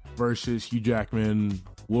Bale versus Hugh Jackman.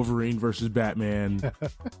 Wolverine versus Batman.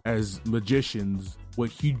 As magicians, what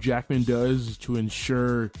Hugh Jackman does to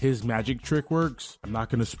ensure his magic trick works, I'm not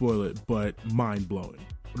going to spoil it, but mind-blowing.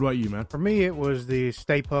 What about you, man? For me, it was the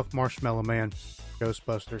Stay Puft Marshmallow Man,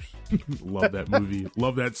 Ghostbusters. Love that movie.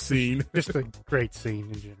 Love that scene. Just a great scene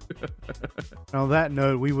in general. And on that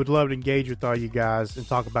note, we would love to engage with all you guys and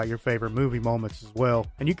talk about your favorite movie moments as well.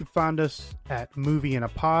 And you can find us at Movie in a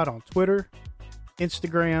Pod on Twitter,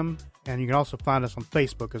 Instagram, and you can also find us on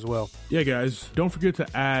Facebook as well. Yeah, guys, don't forget to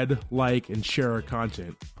add, like, and share our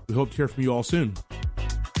content. We hope to hear from you all soon.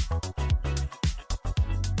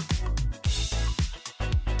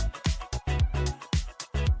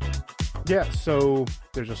 Yeah, so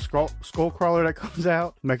there's a skull crawler that comes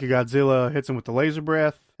out. Mechagodzilla hits him with the laser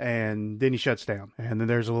breath, and then he shuts down. And then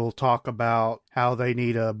there's a little talk about how they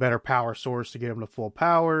need a better power source to get him to full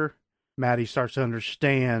power. Maddie starts to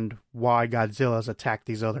understand why Godzilla's attacked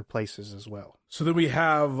these other places as well. So then we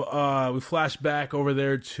flash back over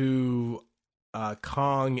there to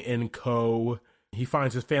Kong and Co. He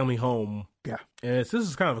finds his family home. Yeah. And this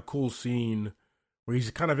is kind of a cool scene where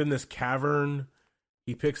he's kind of in this cavern.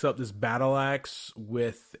 He picks up this battle axe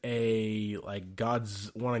with one of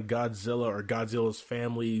Godzilla or Godzilla's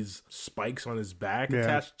family's spikes on his back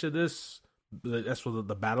attached to this. That's what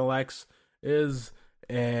the battle axe is,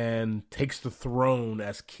 and takes the throne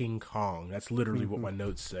as King Kong. That's literally what my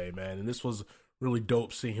notes say, man. And this was really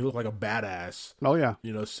dope scene. He looked like a badass. Oh yeah,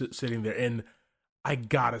 you know, sitting there. And I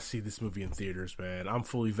gotta see this movie in theaters, man. I'm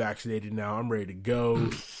fully vaccinated now. I'm ready to go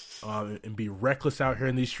and be reckless out here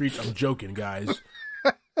in these streets. I'm joking, guys.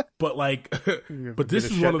 But this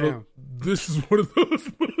is one of those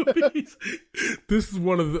movies. This is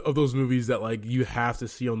one of those movies that like you have to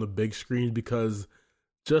see on the big screen because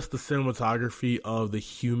just the cinematography of the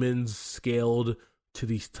humans scaled to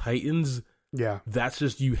these Titans. Yeah. That's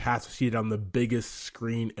just, you have to see it on the biggest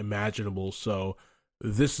screen imaginable. So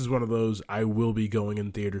this is one of those I will be going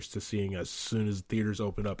in theaters to seeing as soon as theaters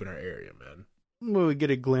open up in our area, man. We get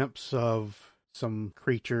a glimpse of some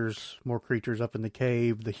creatures, more creatures up in the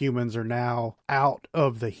cave. The humans are now out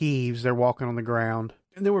of the heaves. They're walking on the ground.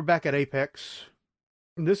 And then we're back at Apex.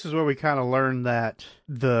 And this is where we kind of learn that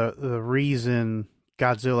the reason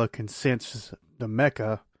Godzilla can sense the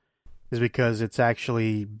mecha is because it's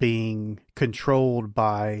actually being controlled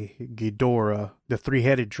by Ghidorah, the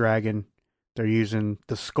three-headed dragon. They're using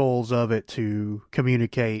the skulls of it to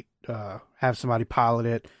communicate, have somebody pilot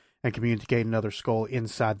it, and communicate another skull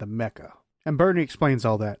inside the mecha. And Bernie explains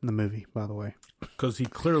all that in the movie, by the way. Because he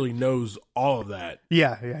clearly knows all of that.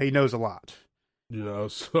 Yeah, he knows a lot. You know,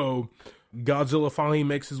 so Godzilla finally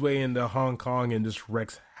makes his way into Hong Kong and just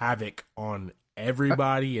wreaks havoc on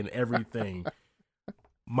everybody and everything.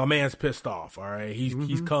 My man's pissed off, all right?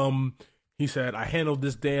 He's come, he said, I handled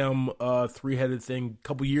this damn three-headed thing a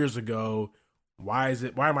couple years ago. Why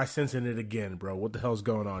am I sensing it again, bro? What the hell's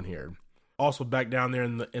going on here? Also, back down there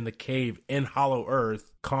in the cave in Hollow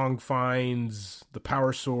Earth, Kong finds the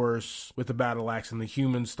power source with the battle axe, and the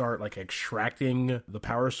humans start like extracting the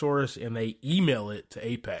power source, and they email it to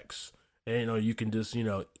Apex. And you can just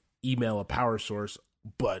email a power source,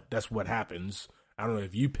 but that's what happens. I don't know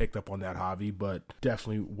if you picked up on that, Javi, but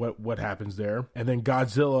definitely what happens there. And then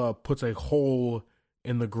Godzilla puts a hole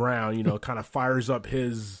in the ground, kind of fires up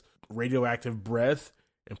his radioactive breath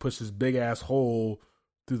and puts his big ass hole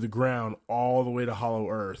through the ground all the way to Hollow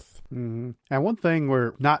Earth. Mm-hmm. And one thing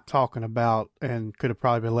we're not talking about, and could have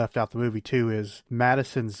probably been left out the movie too, is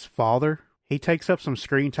Madison's father. He takes up some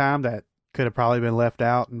screen time that could have probably been left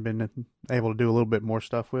out and been able to do a little bit more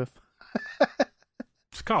stuff with.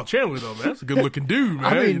 It's Kyle Chandler, though, man. That's a good-looking dude,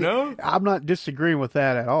 man, I'm not disagreeing with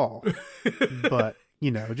that at all. But,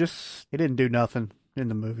 just, it didn't do nothing in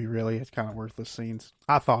the movie, really. It's kind of worthless scenes.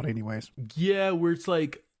 I thought, anyways. Yeah, where it's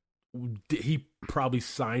like, he probably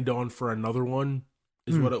signed on for another one,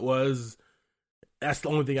 is what it was. That's the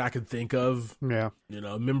only thing I could think of. Yeah.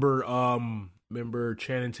 Remember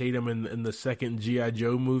Channing Tatum in the second G.I.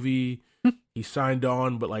 Joe movie? He signed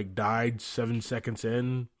on, but died 7 seconds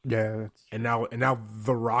in. Yeah. And now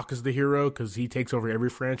The Rock is the hero because he takes over every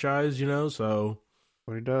franchise, so.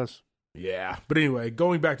 What he does. Yeah. But anyway,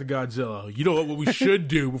 going back to Godzilla, you know what we should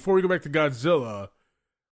do before we go back to Godzilla?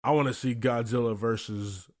 I want to see Godzilla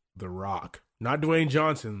versus The Rock. Not Dwayne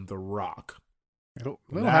Johnson, The Rock. It'll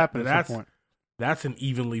happen at some point. That's an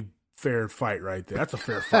evenly fair fight right there. That's a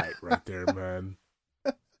fair fight right there, man.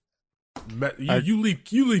 You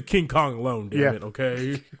leave King Kong alone, damn it,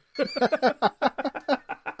 okay?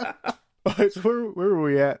 So where were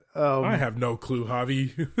we at? I have no clue,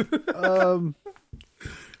 Javi.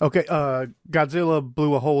 Okay, Godzilla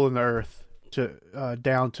blew a hole in the earth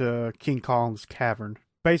down to King Kong's cavern.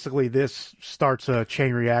 Basically, this starts a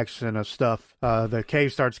chain reaction of stuff. The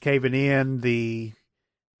cave starts caving in. The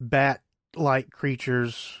bat-like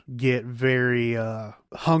creatures get very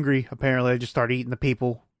hungry, apparently. They just start eating the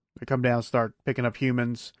people. They come down and start picking up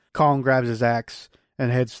humans. Kong grabs his axe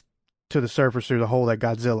and heads to the surface through the hole that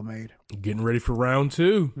Godzilla made. Getting ready for round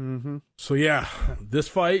 2. Mm-hmm. So yeah, this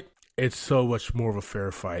fight, it's so much more of a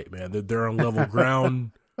fair fight, man. They're on level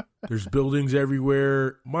ground. There's buildings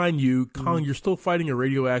everywhere. Mind you, Kong, you're still fighting a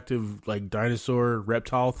radioactive dinosaur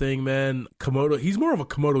reptile thing, man. Komodo, he's more of a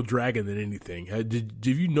Komodo dragon than anything. Did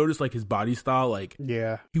you notice his body style?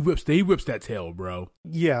 Yeah, he whips that tail, bro.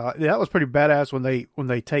 Yeah, that was pretty badass when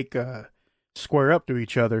they take square up to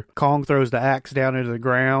each other. Kong throws the axe down into the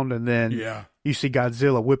ground, and then you see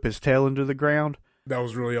Godzilla whip his tail into the ground. That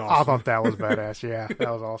was really awesome. I thought that was badass. Yeah, that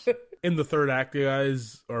was awesome. In the third act,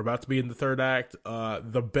 guys, or about to be in the third act,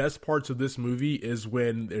 the best parts of this movie is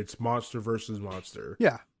when it's monster versus monster.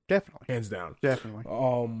 Yeah, definitely. Hands down. Definitely.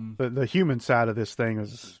 The human side of this thing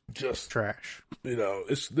is just trash.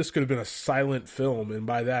 This could have been a silent film, and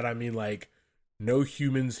by that I mean no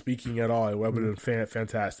humans speaking at all. It would have been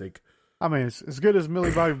fantastic. I mean, as good as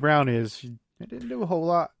Millie Bobby Brown is, it didn't do a whole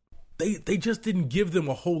lot. They just didn't give them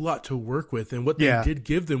a whole lot to work with, and what they did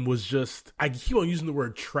give them was just, I keep on using the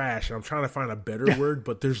word trash, and I'm trying to find a better word,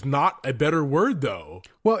 but there's not a better word, though.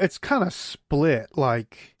 Well, it's kind of split.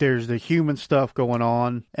 There's the human stuff going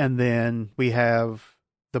on, and then we have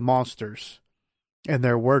the monsters, and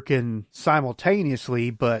they're working simultaneously,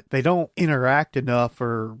 but they don't interact enough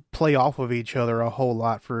or play off of each other a whole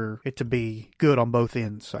lot for it to be good on both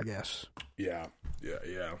ends, I guess. Yeah.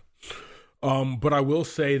 But I will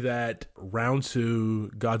say that round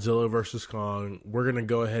 2, Godzilla versus Kong, we're going to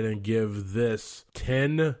go ahead and give this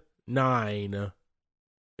 10-9.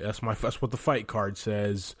 That's what the fight card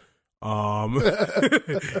says.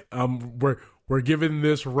 We're giving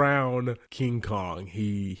this round King Kong.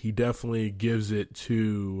 He definitely gives it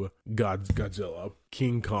to Godzilla.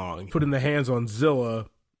 King Kong. Put in the hands on Zilla.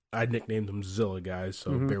 I nicknamed him Zilla, guys,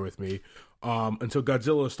 so bear with me. Until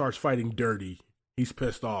Godzilla starts fighting dirty. He's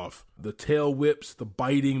pissed off. The tail whips, the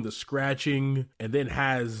biting, the scratching, and then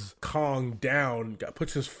has Kong down.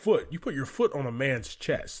 Puts his foot. You put your foot on a man's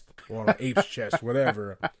chest, or on an ape's chest,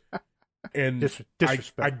 whatever. And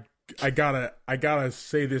Disrespect. I gotta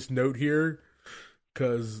say this note here,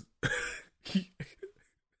 because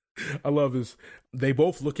I love this. They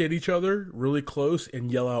both look at each other really close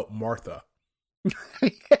and yell out Martha.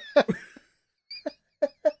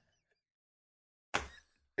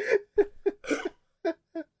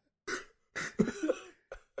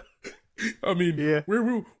 I mean, yeah.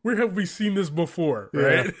 where have we seen this before,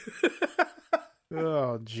 right? Yeah.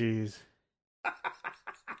 Oh, jeez.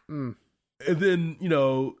 And then,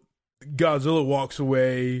 Godzilla walks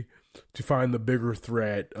away to find the bigger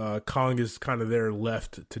threat. Kong is kind of there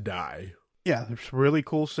left to die. Yeah, there's really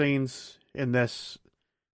cool scenes in this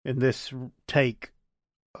take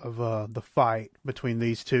of the fight between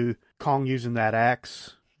these two. Kong using that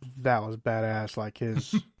axe, that was badass. Like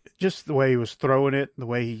his just the way he was throwing it, the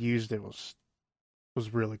way he used it was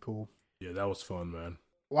really cool. Yeah, that was fun, man.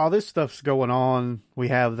 While this stuff's going on, we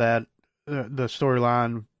have that the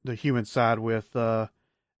storyline, the human side with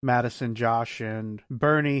Madison, Josh, and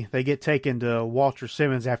Bernie. They get taken to Walter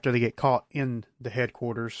Simmons after they get caught in the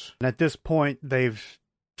headquarters. And at this point, they've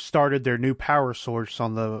started their new power source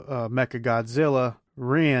on the Mechagodzilla.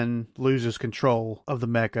 Ren loses control of the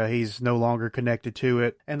mecha. He's no longer connected to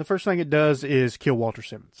it. And the first thing it does is kill Walter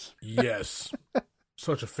Simmons. Yes.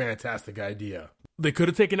 Such a fantastic idea. They could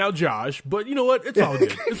have taken out Josh, but you know what? It's all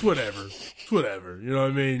good. It's whatever. It's whatever. You know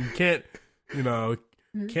what I mean? Can't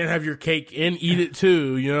have your cake and eat it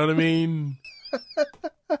too. You know what I mean?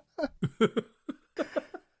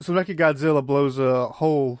 So Mechagodzilla blows a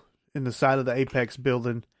hole in the side of the Apex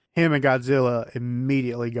building. Him and Godzilla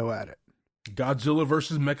immediately go at it. Godzilla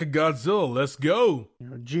versus Mechagodzilla. Let's go.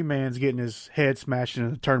 G-Man's getting his head smashed into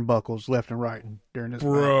the turnbuckles left and right during this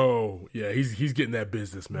Bro, yeah, he's getting that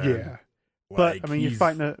business, man. Yeah. But, I mean, you're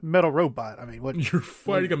fighting a metal robot. I mean, what? You're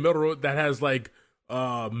fighting a metal robot that has, like,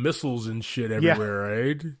 missiles and shit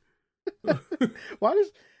everywhere, right? Why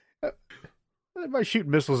does everybody shoot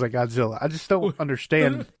missiles at Godzilla? I just don't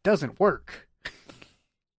understand. It doesn't work.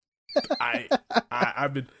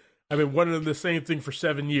 I've been wanting the same thing for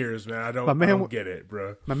 7 years, man. I don't get it,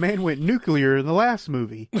 bro. My man went nuclear in the last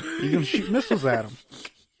movie. You're gonna shoot missiles at him.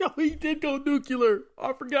 Yo, he did go nuclear.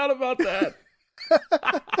 I forgot about that.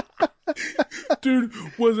 Dude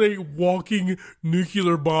was a walking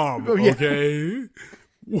nuclear bomb. Oh, yeah. Okay.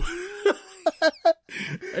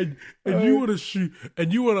 and you want to shoot,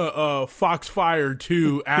 and you want to Foxfire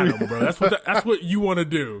 2 at him, bro. That's what you want to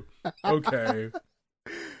do. Okay.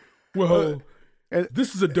 Well,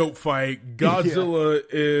 this is a dope fight. Godzilla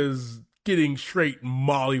is getting straight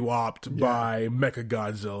mollywopped by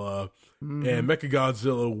Mechagodzilla, and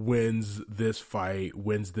Mechagodzilla wins this fight,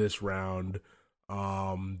 wins this round.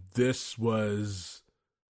 This was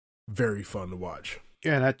very fun to watch.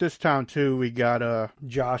 And at this time, too, we got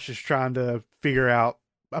Josh is trying to figure out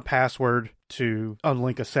a password to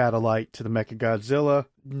unlink a satellite to the Mechagodzilla.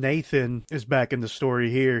 Nathan is back in the story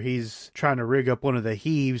here. He's trying to rig up one of the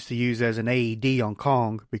heaves to use as an AED on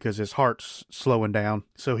Kong because his heart's slowing down.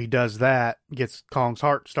 So he does that, gets Kong's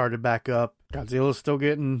heart started back up. Godzilla's still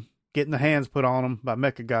getting the hands put on him by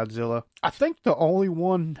Mechagodzilla. I think the only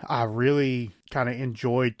one I really kind of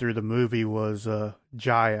enjoyed through the movie was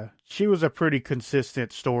Jaya. She was a pretty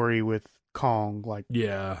consistent story with Kong, like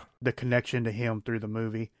the connection to him through the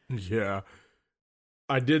movie. Yeah.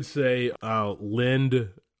 I did say Lind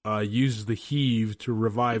uses the heave to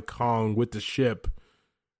revive Kong with the ship, ...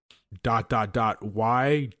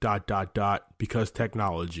 Why ... Because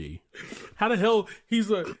technology. How the hell he's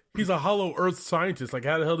a Hollow Earth scientist? Like,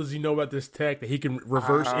 how the hell does he know about this tech that he can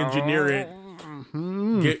reverse engineer it?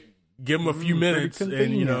 Give him a few minutes, and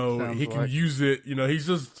he can use it. He's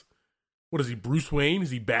just, what is he? Bruce Wayne?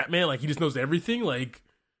 Is he Batman? Like, he just knows everything. Like,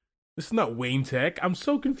 this is not Wayne tech. I'm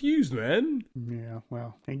so confused, man. Yeah,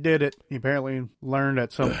 well, he did it. He apparently learned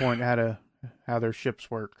at some point how their ships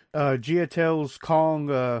work. Gia tells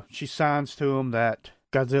Kong, she signs to him that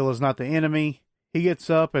Godzilla's not the enemy. He gets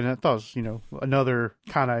up, and I thought it was, another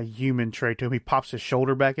kind of human trait to him. He pops his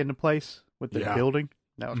shoulder back into place with the building.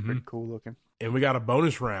 That was pretty cool looking. And we got a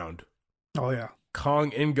bonus round. Oh, yeah.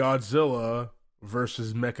 Kong and Godzilla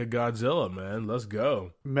versus Mecha Godzilla, man. Let's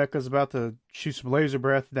go. Mecha's about to shoot some laser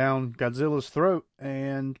breath down Godzilla's throat,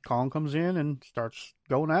 and Kong comes in and starts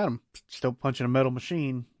going at him. Still punching a metal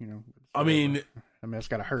machine, you know. I mean, it's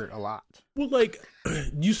got to hurt a lot. Well, like,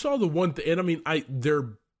 you saw the one thing, and I mean, they're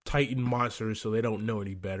Titan monsters, so they don't know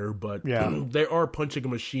any better, but they are punching a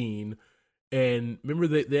machine. And remember,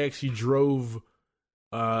 they actually drove,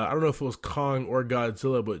 I don't know if it was Kong or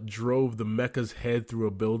Godzilla, but drove the mecha's head through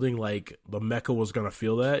a building. Like, the mecha was going to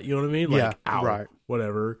feel that, you know what I mean? Like, ow, right.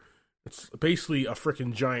 Whatever. It's basically a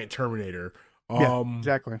freaking giant Terminator.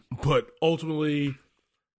 Exactly. But ultimately,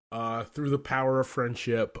 through the power of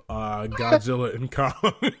friendship, Godzilla and Kong.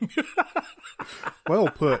 Well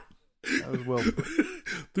put. That was well put.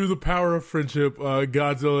 Through the power of friendship,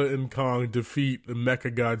 Godzilla and Kong defeat the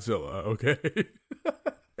Mecha Godzilla, okay?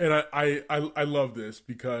 And I love this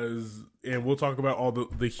because, and we'll talk about all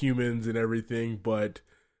the humans and everything, but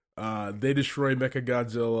they destroy Mecha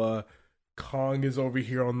Godzilla. Kong is over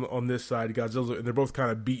here on this side, Godzilla, and they're both kind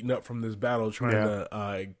of beaten up from this battle, trying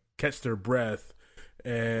to catch their breath.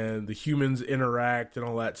 And the humans interact and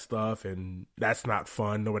all that stuff, and that's not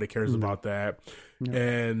fun. Nobody cares about that. Yeah.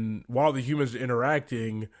 And while the humans are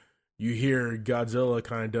interacting, you hear Godzilla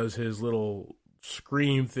kind of does his little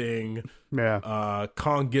scream thing. Yeah.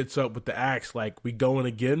 Kong gets up with the axe, like, "We going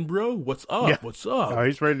again, bro? What's up? Yeah. What's up?" Oh,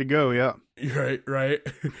 he's ready to go. Yeah. Right.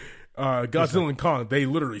 Godzilla and Kong, they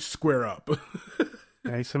literally square up.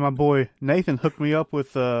 Yeah, he said, "My boy Nathan hooked me up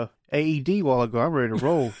with AED while ago. I'm ready to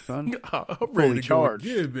roll, son. I'm ready to charge,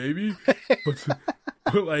 go again, baby."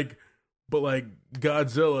 but like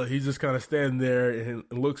Godzilla, he's just kind of standing there and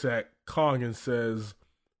looks at Kong and says,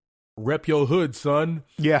 "Rep your hood, son."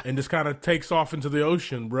 Yeah, and just kind of takes off into the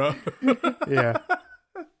ocean, bro. Yeah,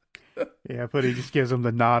 but he just gives him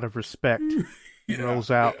the nod of respect. Rolls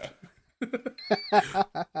out.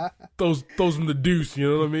 Throws him the deuce. You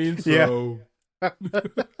know what I mean? So. Yeah.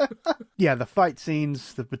 Yeah, the fight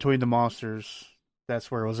scenes between the monsters, that's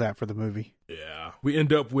where it was at for the movie. Yeah. We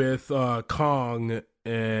end up with Kong,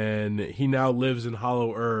 and he now lives in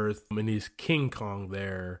Hollow Earth, and he's King Kong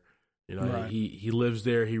there. You know, right. He lives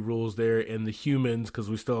there, he rules there, and the humans, because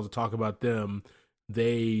we still have to talk about them,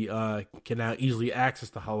 they can now easily access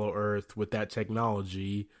the Hollow Earth with that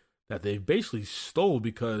technology that they basically stole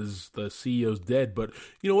because the CEO's dead. But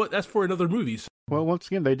you know what? That's for another movie. Well, once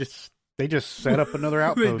again, they just set up another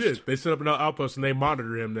outpost. They did. They set up another outpost, and they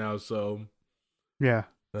monitor him now, so. Yeah.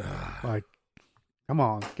 Like, come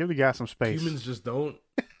on. Give the guy some space. Humans just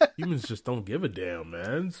don't give a damn,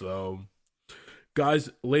 man. So, guys,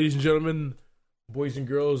 ladies and gentlemen, boys and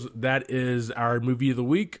girls, that is our movie of the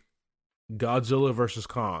week, Godzilla vs.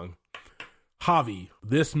 Kong. Javi,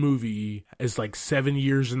 this movie is like 7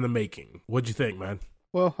 years in the making. What'd you think, man?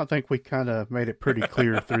 Well, I think we kind of made it pretty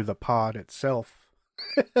clear through the pod itself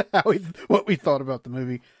what we thought about the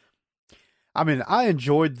movie. I mean, I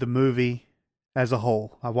enjoyed the movie as a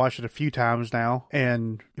whole. I watched it a few times now,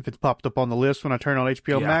 and if it's popped up on the list when I turn on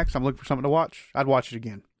HBO Max, I'm looking for something to watch, I'd watch it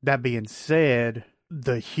again. That being said,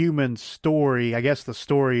 the human story, I guess the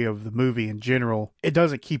story of the movie in general, it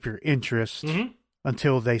doesn't keep your interest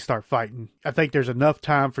until they start fighting. I think there's enough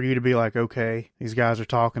time for you to be like, okay, these guys are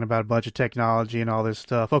talking about a bunch of technology and all this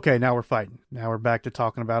stuff. Okay, now we're fighting. Now we're back to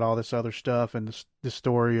talking about all this other stuff and the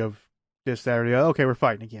story of this, that, or the other. Okay, we're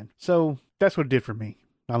fighting again. So that's what it did for me.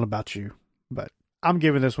 I don't know about you, but I'm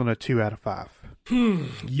giving this one a 2 out of 5.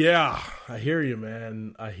 Yeah, I hear you,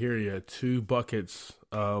 man. I hear you. 2 buckets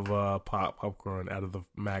of popcorn out of the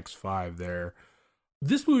max 5 there.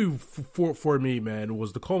 This movie, for me, man,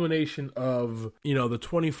 was the culmination of, you know, the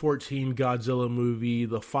 2014 Godzilla movie,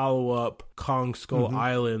 the follow-up Kong Skull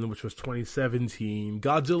Island, which was 2017,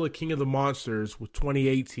 Godzilla King of the Monsters was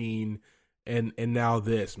 2018, and now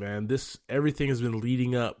this, man. Everything has been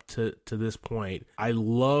leading up to this point. I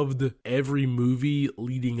loved every movie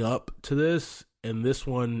leading up to this, and this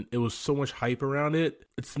one, it was so much hype around it.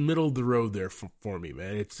 It's middle of the road there for me,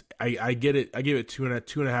 man. I get it. I give it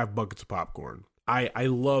 2.5 buckets of popcorn. I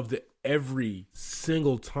loved every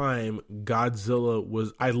single time Godzilla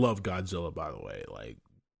was. I love Godzilla, by the way. Like,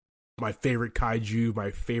 my favorite kaiju,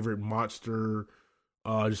 my favorite monster.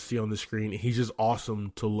 Just see on the screen. He's just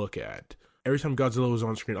awesome to look at. Every time Godzilla was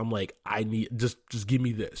on screen, I'm like, I need just give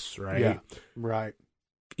me this, right? Yeah, right.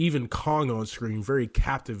 Even Kong on screen, very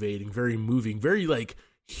captivating, very moving, very like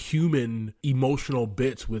human, emotional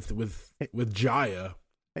bits with Jaya.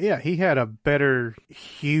 Yeah, he had a better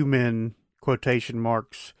human, quotation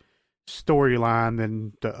marks, storyline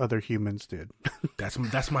than the other humans did.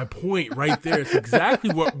 That's my point right there. It's exactly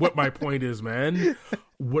what my point is, man.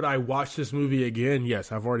 Would I watch this movie again?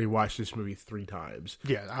 Yes, I've already watched this movie 3 times.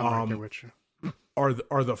 Yeah, I'm right there with you.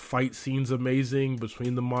 Are the fight scenes amazing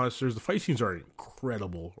between the monsters? The fight scenes are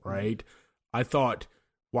incredible, right? I thought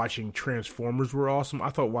watching Transformers were awesome. I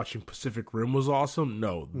thought watching Pacific Rim was awesome.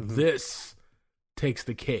 No, this takes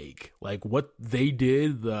the cake. Like what they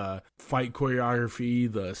did, the fight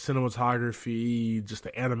choreography, the cinematography, just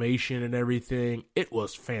the animation and everything, it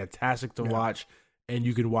was fantastic to watch, and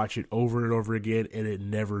you can watch it over and over again, and it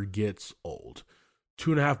never gets old.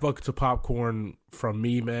 2.5 buckets of popcorn from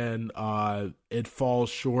me, man. It falls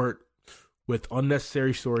short with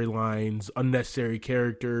unnecessary storylines, unnecessary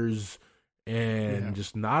characters, and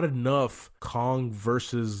just not enough Kong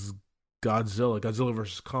versus Godzilla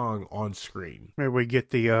versus Kong on screen. Maybe we get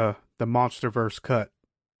the MonsterVerse cut,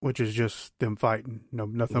 which is just them fighting. No,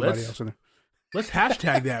 nothing else in it. Let's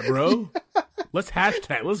hashtag that, bro. Let's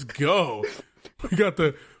go. We got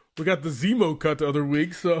the Zemo cut the other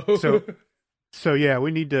week, So yeah,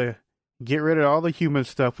 we need to get rid of all the human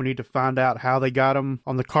stuff. We need to find out how they got him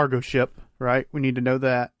on the cargo ship, right? We need to know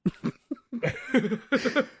that.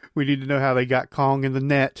 We need to know how they got Kong in the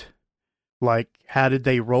net. Like, how did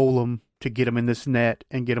they roll him to get him in this net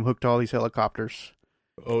and get him hooked to all these helicopters?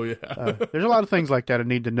 Oh yeah. There's a lot of things like that I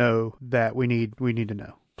need to know that we need to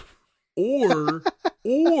know.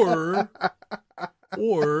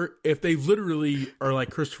 Or if they literally are like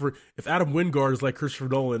Christopher, if Adam Wingard is like Christopher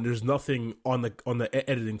Nolan, there's nothing on the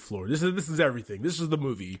editing floor. This is everything. This is the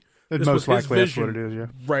movie. This most likely that's what it is. Yeah.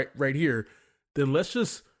 Right here. Then let's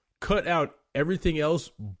just cut out everything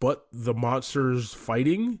else but the monsters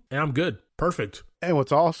fighting, and I'm good. Perfect. And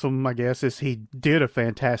what's awesome, I guess, is he did a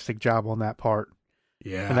fantastic job on that part.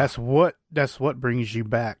 Yeah. And that's what brings you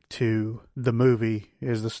back to the movie,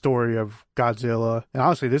 is the story of Godzilla. And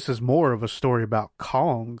honestly, this is more of a story about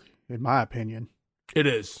Kong, in my opinion. It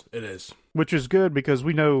is. Which is good because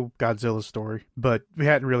we know Godzilla's story, but we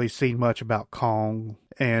hadn't really seen much about Kong.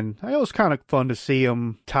 And it was kind of fun to see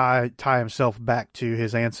him tie himself back to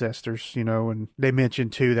his ancestors, and they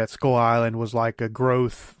mentioned too that Skull Island was like a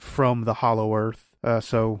growth from the Hollow Earth.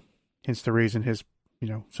 So hence the reason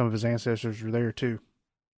some of his ancestors were there too.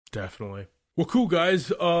 Definitely. Well, cool,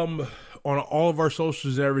 guys. On all of our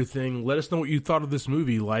socials and everything, let us know what you thought of this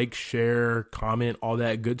movie. Like, share, comment, all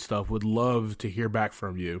that good stuff. Would love to hear back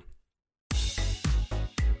from you.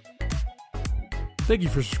 Thank you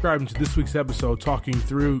for subscribing to this week's episode, talking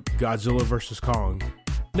through Godzilla vs. Kong.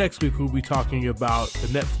 Next week, we'll be talking about the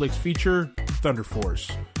Netflix feature, Thunder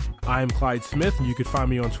Force. I am Clyde Smith, and you can find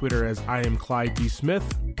me on Twitter as I am Clyde D. Smith.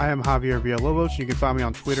 I am Javier Villalobos, and you can find me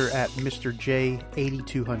on Twitter at Mr.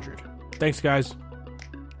 J8200. Thanks, guys.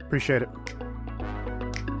 Appreciate it.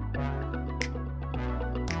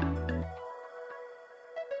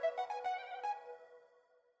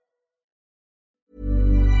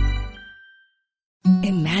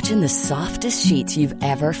 Imagine the softest sheets you've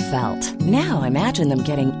ever felt. Now imagine them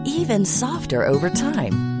getting even softer over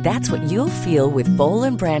time. That's what you'll feel with Boll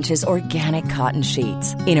 & Branch's organic cotton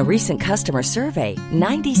sheets. In a recent customer survey,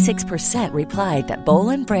 96% replied that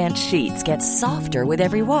Boll & Branch sheets get softer with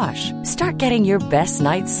every wash. Start getting your best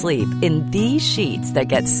night's sleep in these sheets that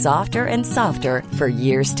get softer and softer for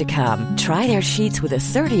years to come. Try their sheets with a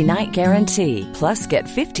 30-night guarantee. Plus, get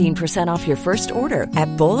 15% off your first order at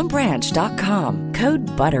bollandbranch.com.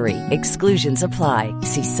 Code BUTTERY. Exclusions apply.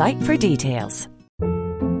 See site for details.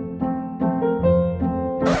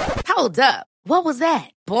 Hold up. What was that?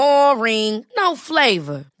 Boring. No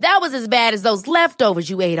flavor. That was as bad as those leftovers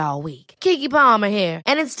you ate all week. Keke Palmer here,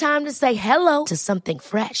 and it's time to say hello to something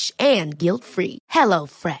fresh and guilt-free. Hello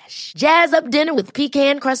Fresh. Jazz up dinner with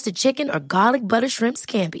pecan-crusted chicken or garlic butter shrimp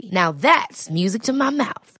scampi. Now that's music to my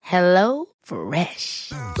mouth. Hello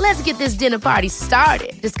Fresh. Let's get this dinner party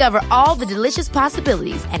started. Discover all the delicious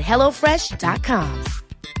possibilities at HelloFresh.com.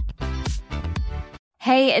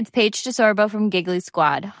 Hey, it's Paige DeSorbo from Giggly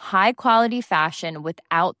Squad. High quality fashion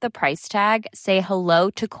without the price tag. Say hello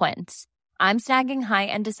to Quince. I'm snagging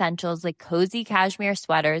high-end essentials like cozy cashmere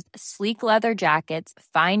sweaters, sleek leather jackets,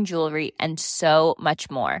 fine jewelry, and so much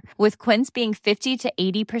more. With Quince being 50 to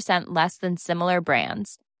 80% less than similar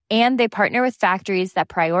brands. And they partner with factories that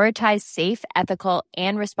prioritize safe, ethical,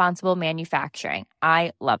 and responsible manufacturing.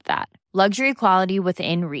 I love that. Luxury quality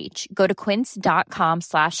within reach. Go to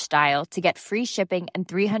quince.com/style to get free shipping and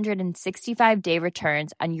 365-day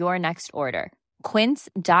returns on your next order.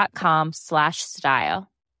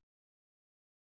 Quince.com/style.